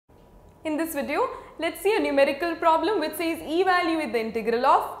In this video, let's see a numerical problem which says evaluate the integral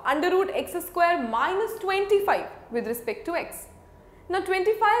of under root x square minus 25 with respect to x. Now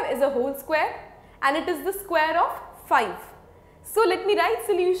 25 is a whole square and it is the square of 5. So let me write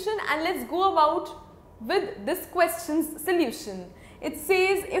solution and let's go about with this question's solution. It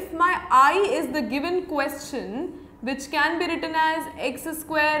says if my I is the given question which can be written as x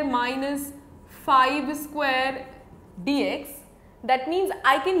square minus 5 square dx, that means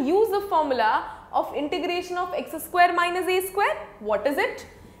I can use the formula of integration of x square minus a square. What is it?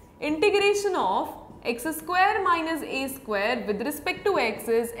 Integration of x square minus a square with respect to x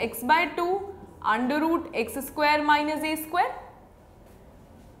is x by 2 under root x square minus a square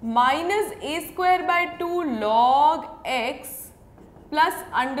minus a square by 2 log x plus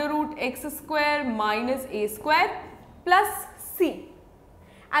under root x square minus a square plus c.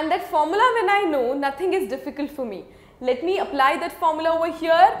 And that formula when I know, nothing is difficult for me. Let me apply that formula over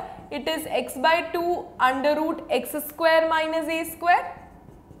here. It is x by 2 under root x square minus a square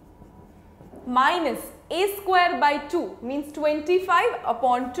minus a square by 2 means 25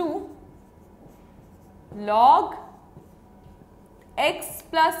 upon 2 log x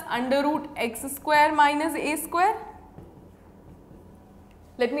plus under root x square minus a square.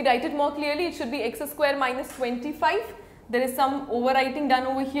 Let me write it more clearly. It should be x square minus 25. There is some overwriting done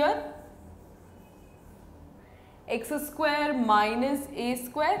over here. X square minus a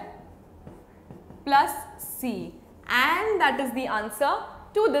square plus c, and that is the answer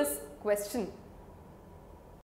to this question.